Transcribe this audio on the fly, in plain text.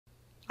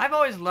I've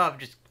always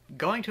loved just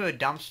going to a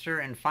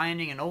dumpster and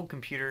finding an old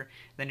computer,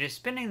 then just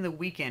spending the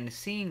weekend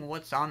seeing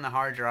what's on the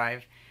hard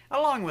drive,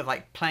 along with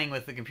like playing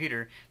with the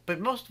computer, but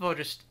most of all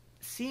just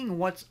seeing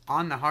what's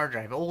on the hard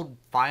drive, old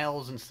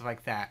files and stuff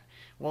like that.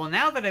 Well,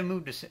 now that I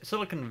moved to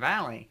Silicon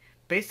Valley,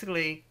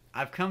 basically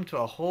I've come to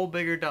a whole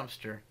bigger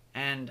dumpster,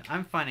 and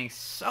I'm finding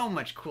so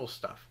much cool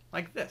stuff,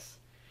 like this.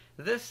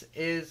 This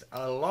is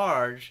a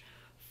large,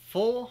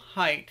 full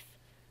height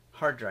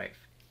hard drive.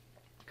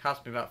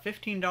 Cost me about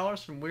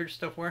 $15 from Weird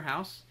Stuff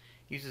Warehouse.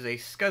 Uses a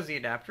SCSI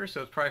adapter,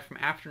 so it's probably from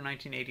after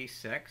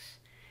 1986.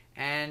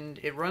 And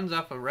it runs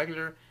off a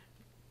regular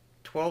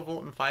 12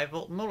 volt and 5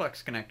 volt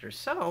Molex connectors.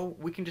 So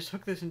we can just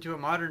hook this into a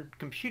modern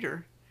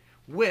computer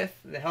with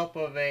the help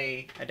of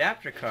a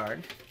adapter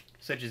card,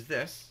 such as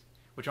this,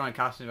 which only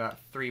cost me about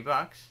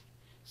 $3.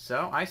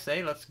 So I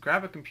say let's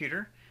grab a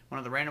computer, one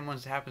of the random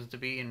ones that happens to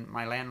be in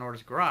my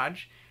landlord's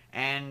garage,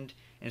 and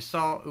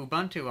install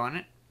Ubuntu on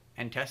it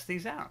and test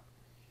these out.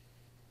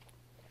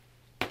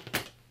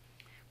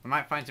 We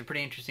might find some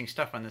pretty interesting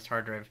stuff on this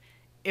hard drive,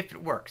 if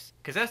it works.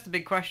 Because that's the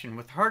big question.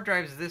 With hard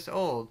drives this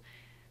old,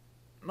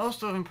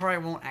 most of them probably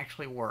won't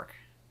actually work.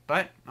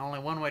 But only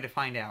one way to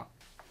find out.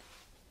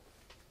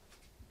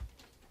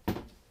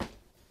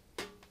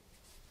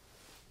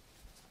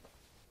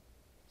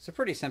 So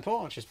pretty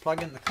simple. Let's just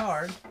plug in the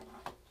card.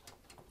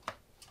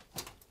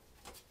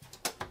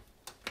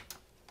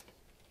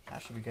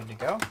 That should be good to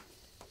go.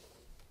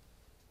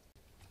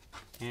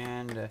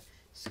 And a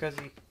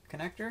SCSI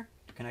connector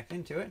to connect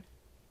into it.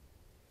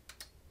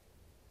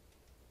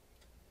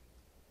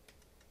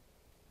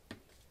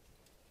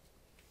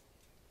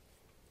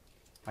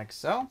 Like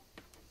so.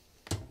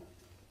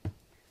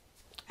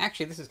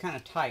 Actually, this is kind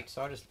of tight,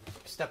 so I'll just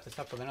step this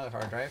up with another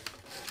hard drive.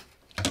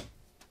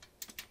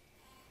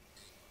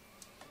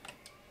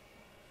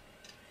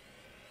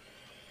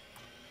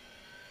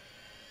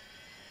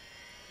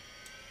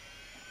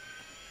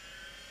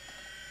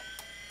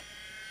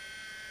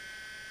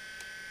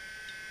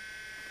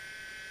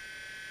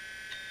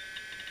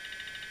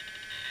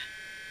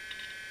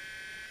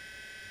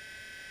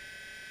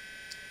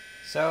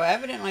 So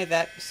evidently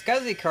that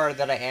SCSI card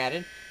that I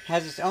added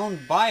has its own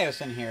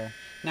BIOS in here.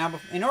 Now,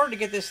 in order to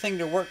get this thing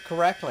to work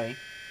correctly,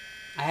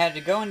 I had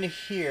to go into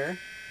here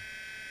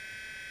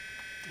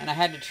and I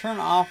had to turn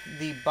off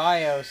the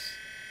BIOS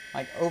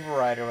like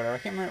override or whatever. I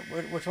can't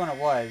remember which one it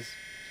was.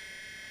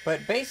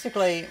 But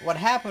basically what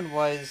happened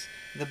was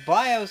the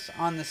BIOS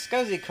on the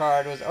SCSI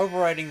card was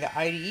overriding the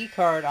IDE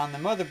card on the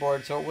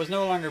motherboard, so it was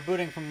no longer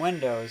booting from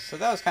Windows. So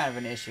that was kind of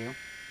an issue.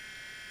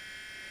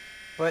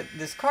 But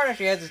this card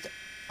actually has its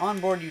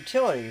onboard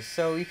utilities,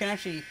 so you can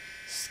actually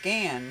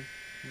scan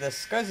the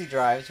SCSI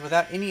drives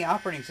without any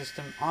operating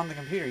system on the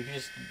computer. You can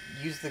just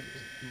use the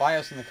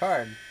BIOS in the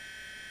card.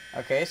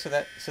 Okay, so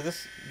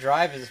this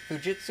drive is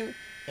Fujitsu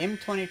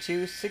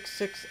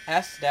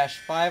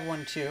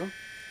M2266S-512.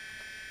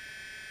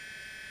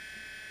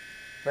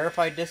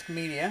 Verified disk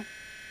media.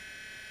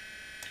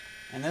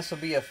 And this will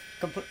be a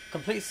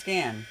complete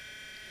scan.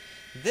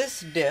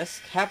 This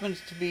disk happens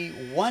to be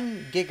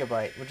 1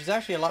 gigabyte, which is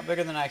actually a lot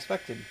bigger than I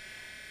expected.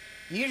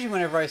 Usually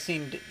whenever I've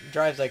seen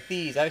drives like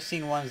these, I've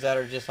seen ones that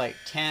are just like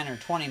 10 or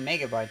 20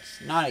 megabytes,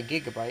 not a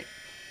gigabyte.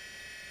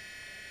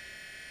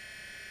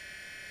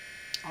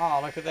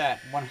 Oh, look at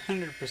that.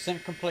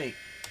 100% complete.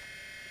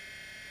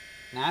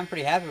 Now I'm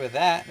pretty happy with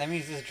that. That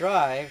means this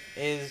drive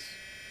is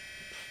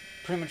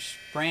pretty much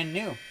brand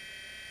new.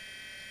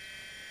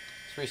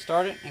 Let's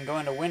restart it and go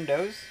into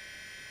Windows.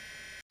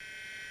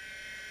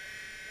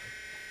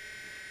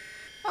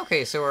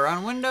 Okay, so we're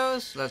on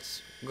Windows.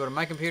 Let's go to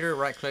My Computer,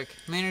 right-click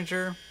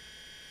Manager.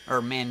 Or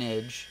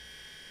manage,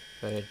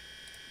 but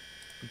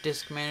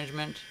disk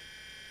management.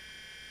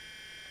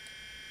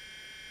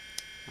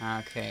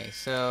 Okay,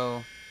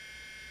 so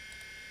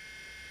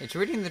it's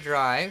reading the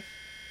drive,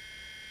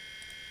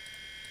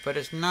 but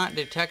it's not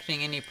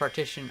detecting any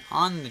partition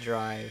on the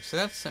drive, so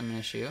that's some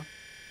issue.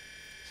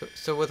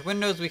 So with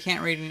Windows we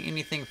can't read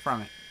anything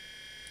from it.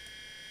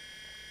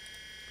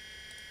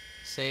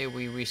 Say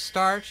we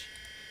restart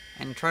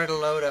and try to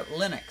load up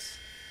Linux.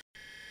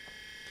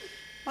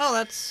 Well,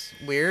 that's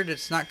weird.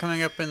 It's not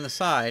coming up in the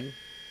side.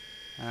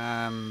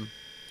 Because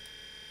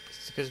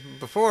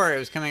before it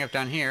was coming up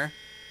down here.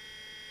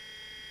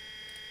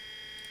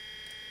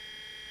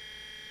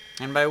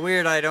 And by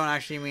weird, I don't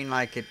actually mean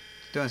like it's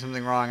doing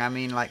something wrong. I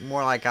mean like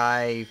more like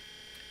I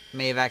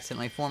may have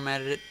accidentally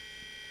formatted it.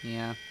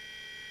 Yeah.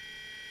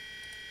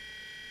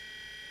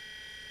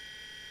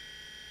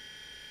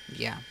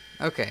 Yeah.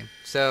 Okay.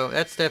 So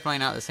that's definitely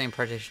not the same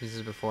partitions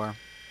as before.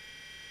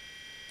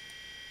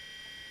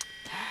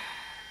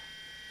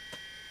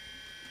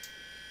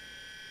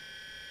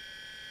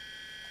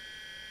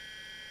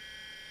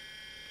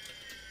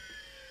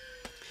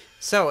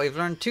 So, we've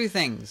learned two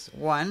things.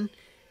 One,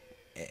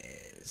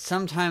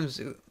 sometimes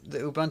the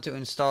Ubuntu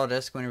install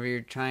disk, whenever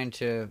you're trying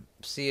to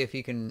see if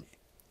you can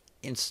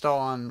install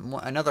on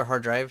another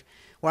hard drive,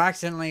 will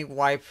accidentally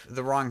wipe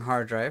the wrong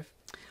hard drive.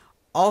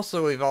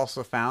 Also, we've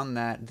also found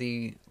that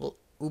the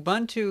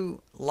Ubuntu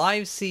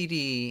Live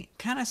CD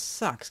kind of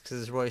sucks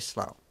because it's really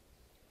slow.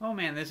 Oh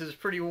man, this is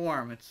pretty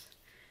warm. It's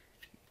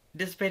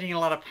dissipating a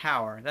lot of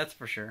power, that's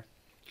for sure.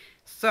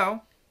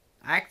 So,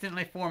 I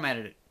accidentally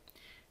formatted it.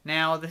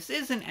 Now, this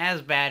isn't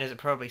as bad as it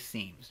probably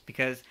seems,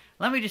 because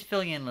let me just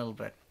fill you in a little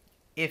bit.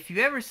 If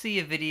you ever see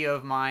a video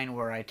of mine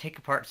where I take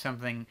apart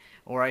something,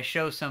 or I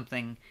show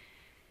something,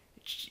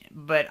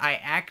 but I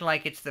act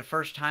like it's the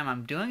first time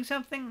I'm doing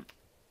something,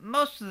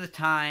 most of the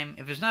time,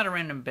 if it's not a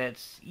random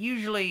bits,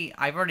 usually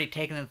I've already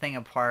taken the thing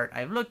apart,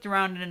 I've looked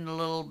around it a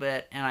little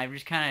bit, and I've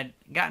just kind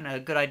of gotten a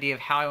good idea of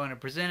how I want to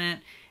present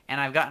it, and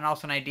I've gotten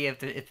also an idea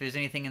if there's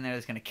anything in there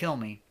that's going to kill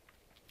me.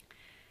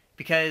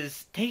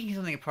 Because taking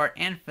something apart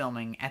and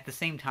filming at the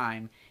same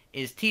time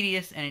is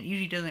tedious, and it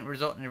usually doesn't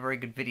result in a very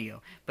good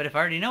video. But if I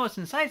already know what's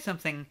inside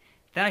something,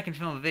 then I can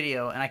film a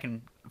video, and I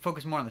can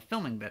focus more on the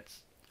filming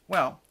bits.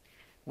 Well,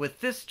 with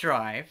this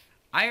drive,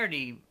 I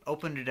already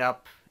opened it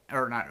up,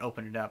 or not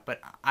opened it up,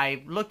 but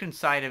I looked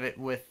inside of it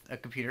with a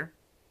computer.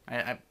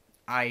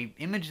 I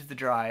imaged the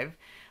drive.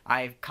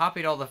 I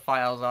copied all the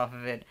files off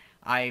of it.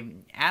 I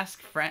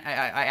asked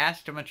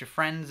a bunch of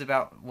friends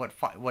about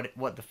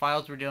what the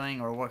files were doing,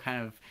 or what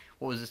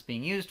was this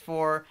being used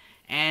for,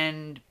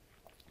 and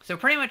so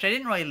pretty much I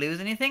didn't really lose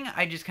anything.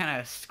 I just kind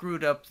of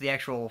screwed up the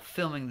actual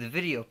filming the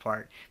video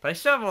part, but I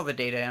still have all the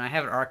data and I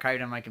have it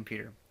archived on my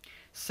computer.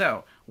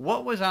 So,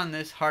 what was on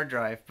this hard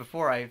drive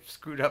before I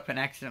screwed up and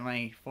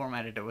accidentally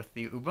formatted it with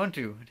the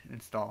Ubuntu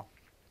install?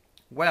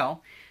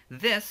 Well,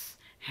 this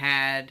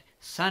had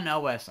Sun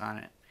OS on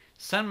it.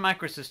 Sun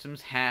Microsystems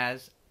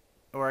has,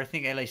 or I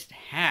think at least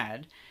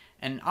had,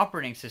 an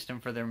operating system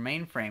for their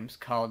mainframes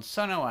called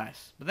Sun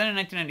OS. But then in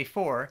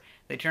 1994,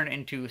 they turned it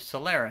into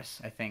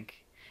Solaris, I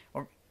think.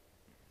 Or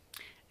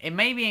it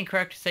may be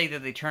incorrect to say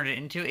that they turned it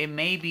into. It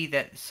may be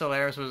that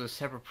Solaris was a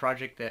separate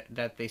project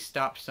that they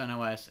stopped Sun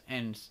OS,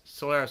 and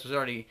Solaris was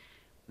already...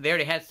 They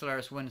already had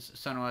Solaris when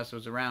Sun OS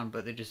was around,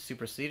 but they just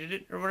superseded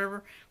it, or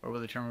whatever, or what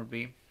the term would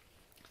be.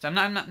 So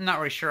I'm not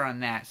really sure on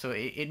that. So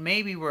it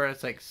may be where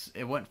it's like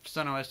it went from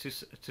Sun OS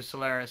to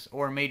Solaris,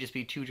 or it may just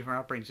be two different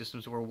operating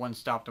systems where one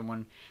stopped and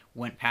one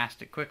went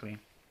past it quickly.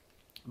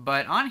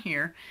 But on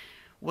here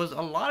was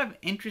a lot of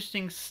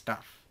interesting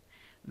stuff.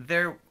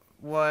 There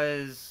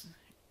was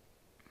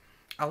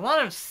a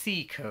lot of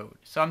C code.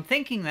 So I'm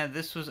thinking that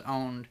this was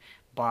owned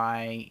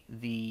by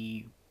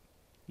the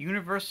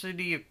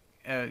University of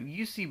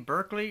UC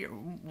Berkeley, or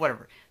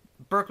whatever.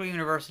 Berkeley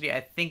University,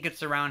 I think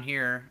it's around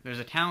here. There's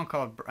a town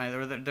called,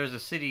 there's a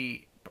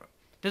city,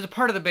 there's a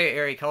part of the Bay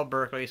Area called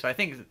Berkeley, so I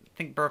think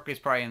Berkeley's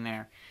probably in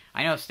there.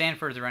 I know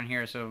Stanford's around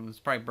here, so it's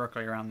probably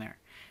Berkeley around there.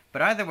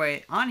 But either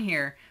way, on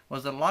here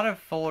was a lot of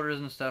folders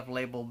and stuff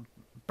labeled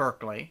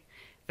Berkeley.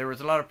 There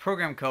was a lot of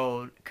program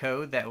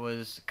code that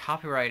was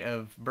copyright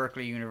of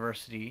Berkeley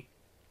University,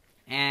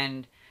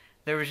 and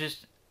there was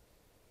just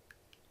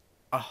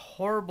a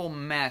horrible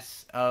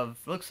mess of,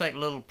 looks like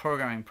little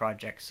programming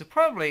projects. So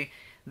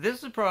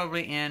this was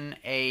probably in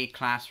a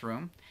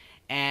classroom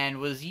and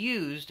was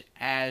used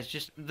as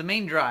just the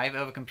main drive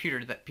of a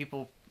computer that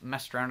people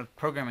messed around with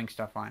programming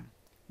stuff on.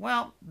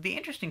 Well, the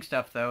interesting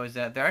stuff though is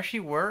that there actually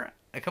were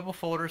a couple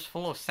folders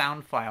full of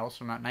sound files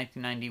from about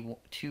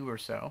 1992 or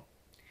so.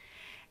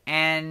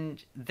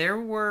 And there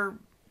were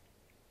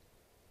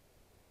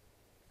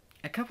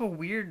a couple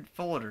weird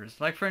folders.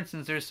 Like for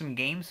instance, there's some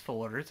games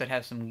folders that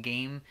have some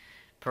game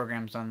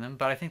programs on them,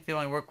 but I think they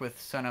only work with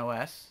Sun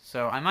OS.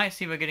 So I might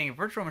see about getting a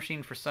virtual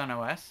machine for Sun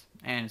OS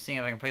and seeing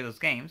if I can play those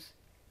games.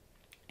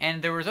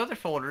 And there was other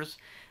folders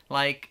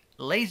like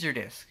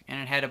Laserdisc,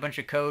 and it had a bunch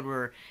of code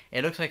where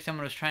it looks like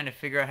someone was trying to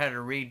figure out how to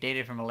read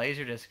data from a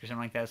Laserdisc or something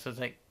like that. So it's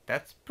like,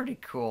 that's pretty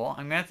cool.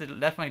 I'm gonna have to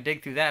definitely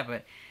dig through that,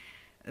 but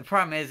the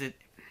problem is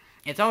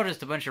it's all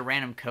just a bunch of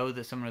random code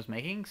that someone was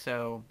making,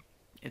 so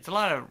it's a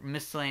lot of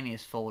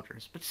miscellaneous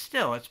folders. But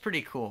still, it's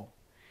pretty cool.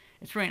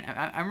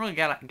 I'm really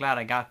glad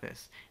I got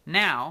this.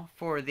 Now,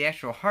 for the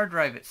actual hard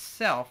drive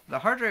itself, the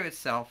hard drive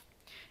itself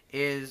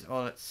is,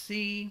 well, let's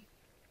see,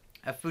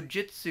 a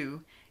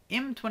Fujitsu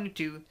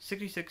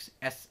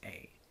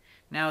M2266SA.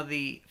 Now,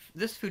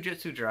 this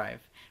Fujitsu drive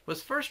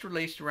was first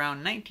released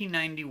around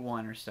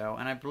 1991 or so,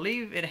 and I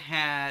believe it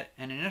had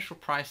an initial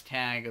price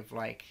tag of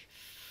like,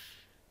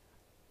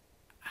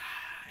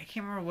 I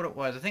can't remember what it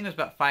was. I think it was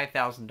about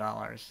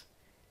 $5,000,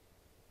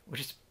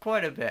 which is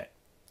quite a bit.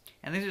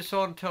 And these are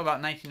sold until about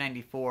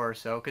 1994 or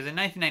so, because in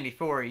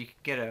 1994 you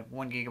could get a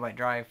 1 gigabyte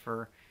drive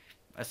for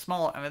the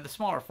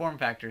smaller form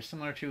factors,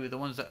 similar to the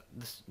ones that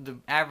the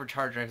average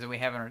hard drives that we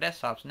have on our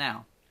desktops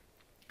now.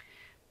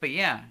 But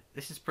yeah,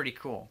 this is pretty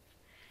cool.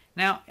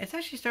 Now, it's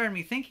actually started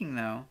me thinking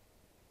though,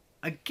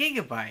 a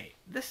gigabyte.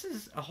 This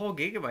is a whole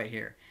gigabyte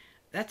here.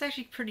 That's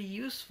actually pretty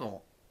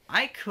useful.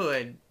 I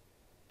could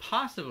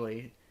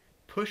possibly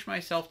push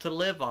myself to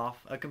live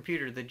off a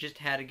computer that just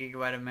had a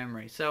gigabyte of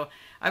memory. So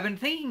I've been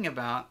thinking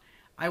about,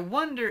 I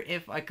wonder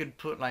if I could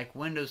put like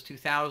Windows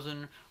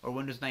 2000 or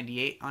Windows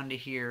 98 onto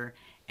here,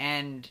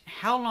 and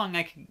how long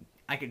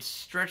I could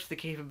stretch the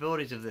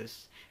capabilities of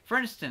this. For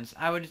instance,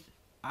 I would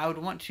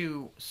want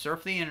to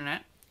surf the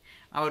internet.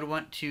 I would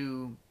want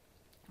to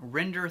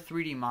render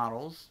 3D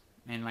models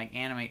and like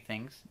animate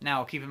things.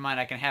 Now keep in mind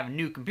I can have a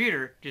new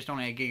computer, just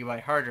only a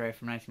Gigabyte hard drive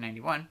from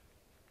 1991.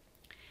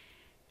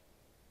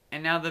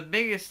 And now the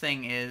biggest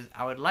thing is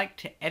I would like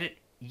to edit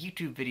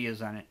YouTube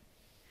videos on it.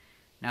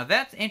 Now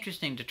that's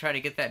interesting to try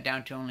to get that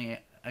down to only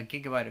a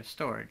gigabyte of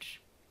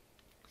storage.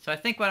 So I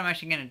think what I'm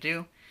actually going to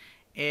do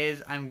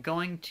is I'm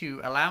going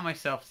to allow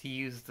myself to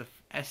use the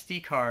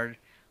SD card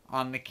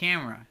on the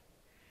camera.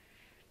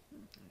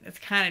 It's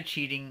kind of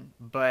cheating,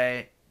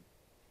 but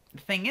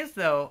the thing is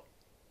though,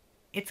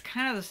 it's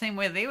kind of the same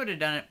way they would have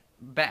done it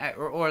back,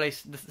 or at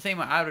least the same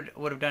way I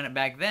would have done it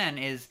back then.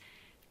 Is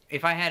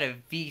if I had a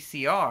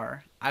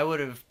VCR, I would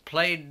have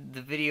played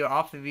the video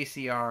off the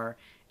VCR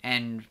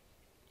and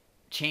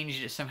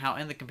changed it somehow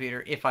in the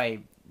computer if I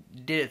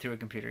did it through a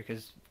computer,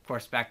 because of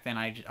course back then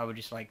I would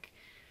just like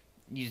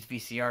use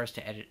VCRs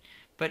to edit.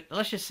 But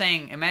let's just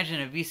saying,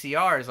 imagine a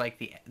VCR is like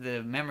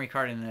the memory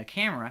card in the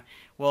camera.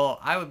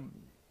 Well,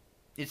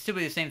 it'd still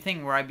be the same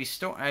thing where I'd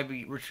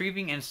be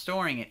retrieving and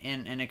storing it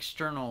in an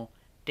external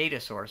data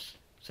source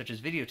such as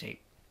videotape.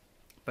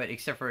 But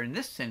except for in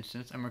this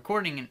instance, I'm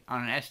recording it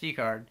on an SD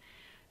card,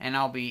 and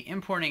I'll be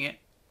importing it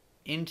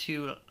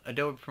into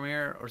Adobe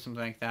Premiere or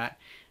something like that,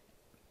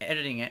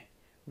 editing it,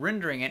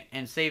 rendering it,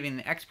 and saving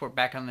the export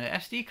back on the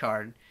SD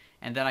card,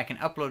 and then I can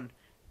upload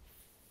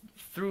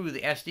through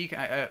the SD.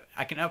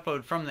 I can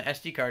upload from the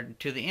SD card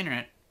to the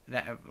internet,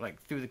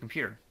 like through the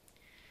computer,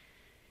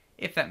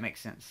 if that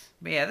makes sense.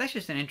 But yeah, that's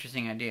just an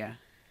interesting idea.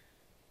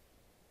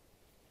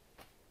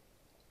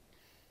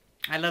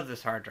 I love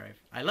this hard drive.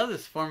 I love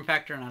this form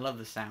factor, and I love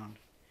the sound.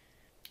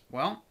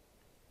 Well,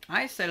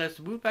 I say let's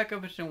boot back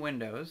up into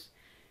Windows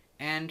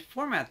and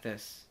format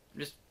this.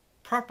 Just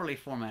properly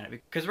format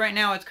it. Because right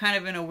now it's kind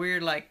of in a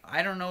weird, like,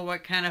 I don't know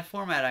what kind of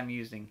format I'm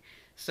using.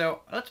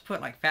 So let's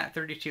put like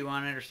FAT32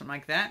 on it or something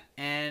like that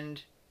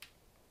and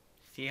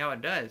see how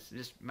it does.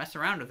 Just mess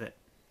around with it.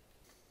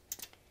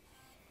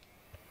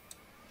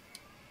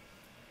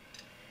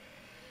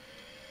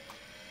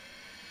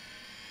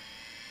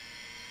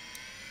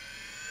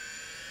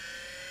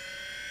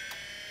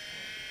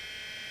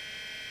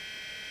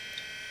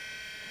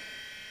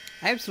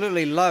 I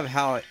absolutely love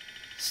how it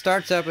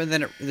starts up and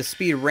then the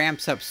speed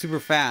ramps up super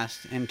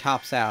fast and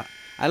tops out.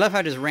 I love how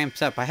it just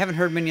ramps up. I haven't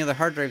heard many other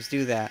hard drives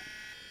do that.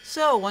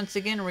 So once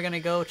again, we're going to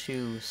go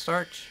to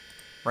Start,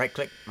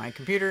 right-click my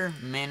computer,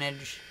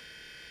 Manage,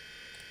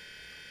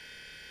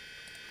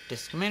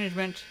 Disk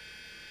Management.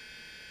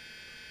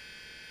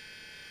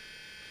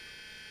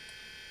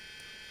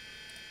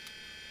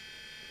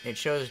 It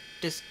shows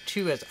Disk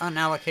 2 as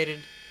unallocated.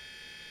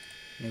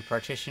 New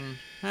partition.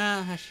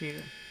 Actually...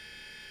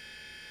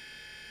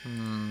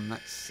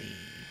 let's see.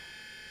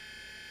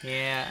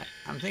 Yeah,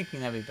 I'm thinking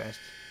that'd be best.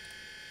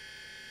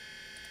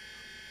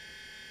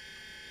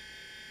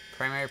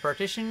 Primary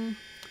partition,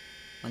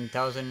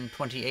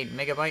 1028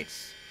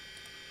 megabytes.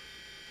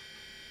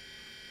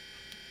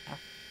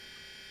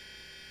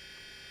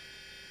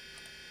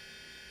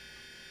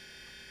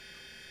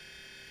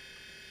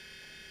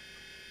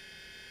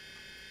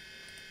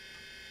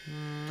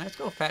 Let's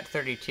go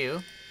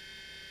FAT32.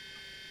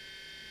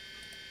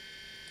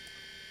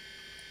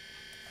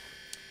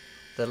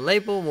 The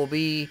label will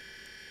be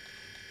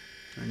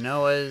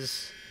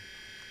Noah's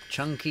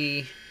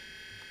Chunky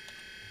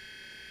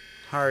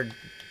Hard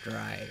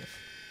Drive.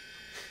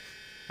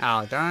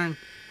 Oh, darn.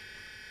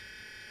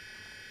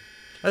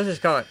 Let's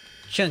just call it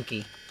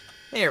Chunky.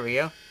 There we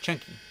go.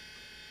 Chunky.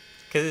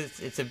 Because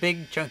it's a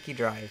big, chunky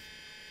drive.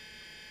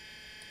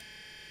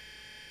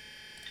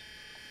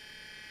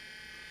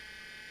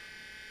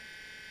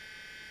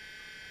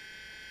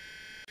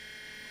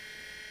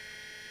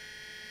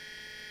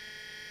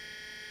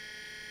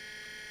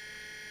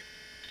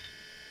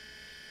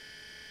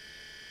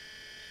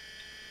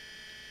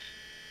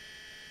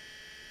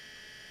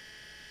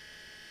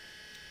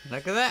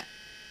 Look at that.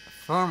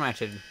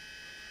 Formatted.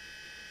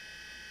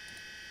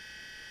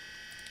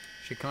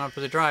 Should come up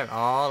with a drive.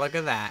 Oh, look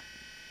at that.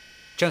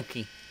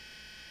 Chunky.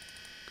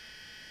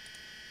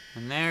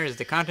 And there's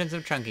the contents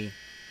of Chunky.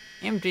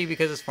 Empty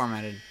because it's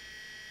formatted.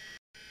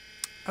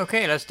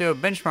 Okay, let's do a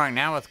benchmark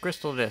now with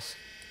Crystal Disk.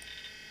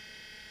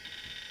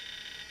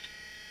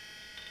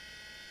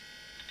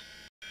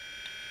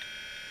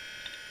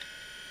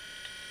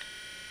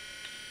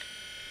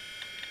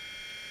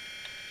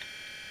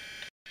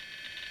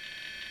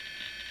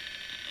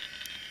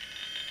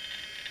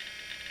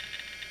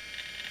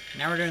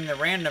 Now we're doing the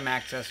random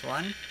access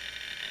one.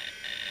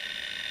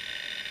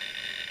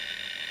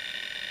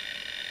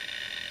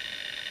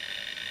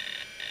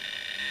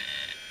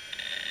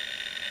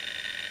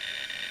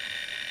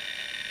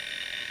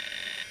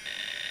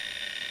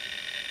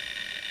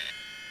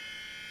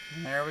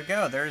 And there we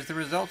go. There's the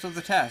results of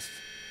the test.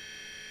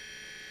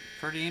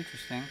 Pretty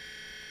interesting.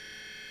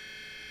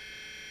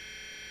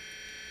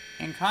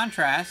 In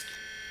contrast,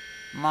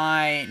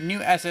 my new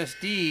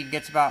SSD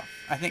gets about,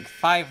 I think,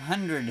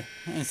 500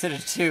 instead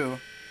of 2.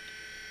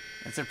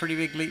 That's a pretty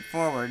big leap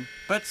forward,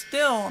 but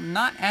still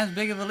not as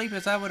big of a leap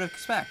as I would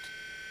expect.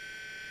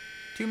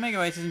 2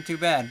 megabytes isn't too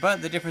bad,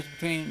 but the difference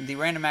between the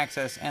random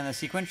access and the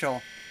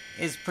sequential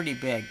is pretty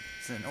big.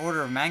 It's an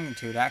order of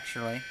magnitude,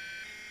 actually.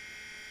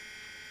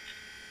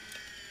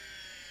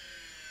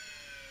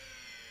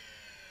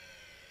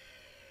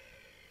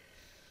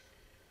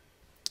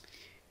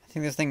 I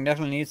think this thing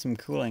definitely needs some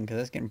cooling because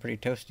it's getting pretty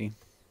toasty.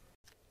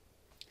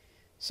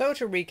 So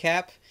to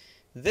recap,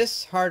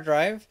 this hard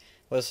drive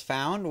was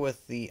found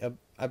with the,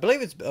 I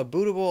believe it's a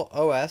bootable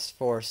OS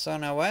for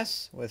Sun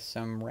OS with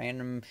some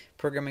random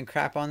programming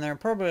crap on there,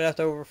 probably left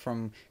over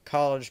from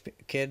college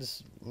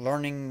kids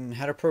learning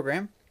how to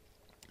program.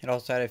 It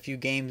also had a few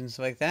games and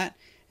stuff like that,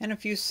 and a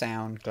few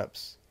sound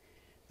clips.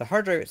 The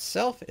hard drive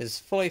itself is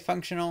fully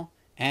functional,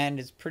 and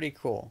it's pretty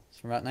cool. It's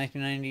from about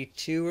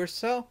 1992 or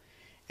so,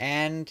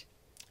 and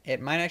it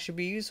might actually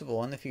be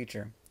usable in the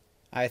future.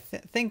 I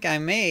think I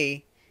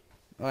may,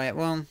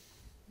 well,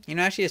 you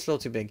know, actually it's a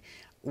little too big.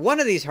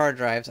 One of these hard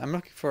drives, I'm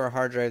looking for a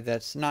hard drive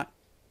that's not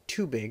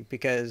too big,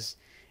 because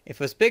if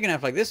it was big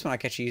enough like this one, I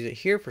could actually use it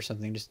here for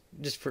something,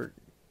 just for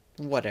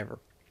whatever.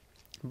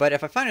 But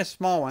if I find a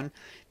small one,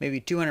 maybe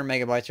 200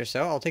 megabytes or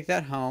so, I'll take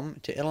that home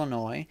to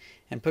Illinois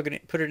and put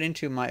it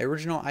into my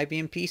original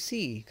IBM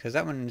PC, because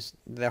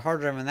the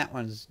hard drive on that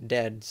one's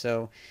dead,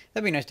 so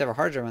that'd be nice to have a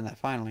hard drive on that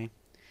finally.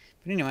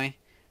 But anyway,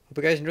 hope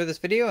you guys enjoyed this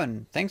video,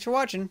 and thanks for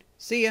watching.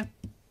 See ya!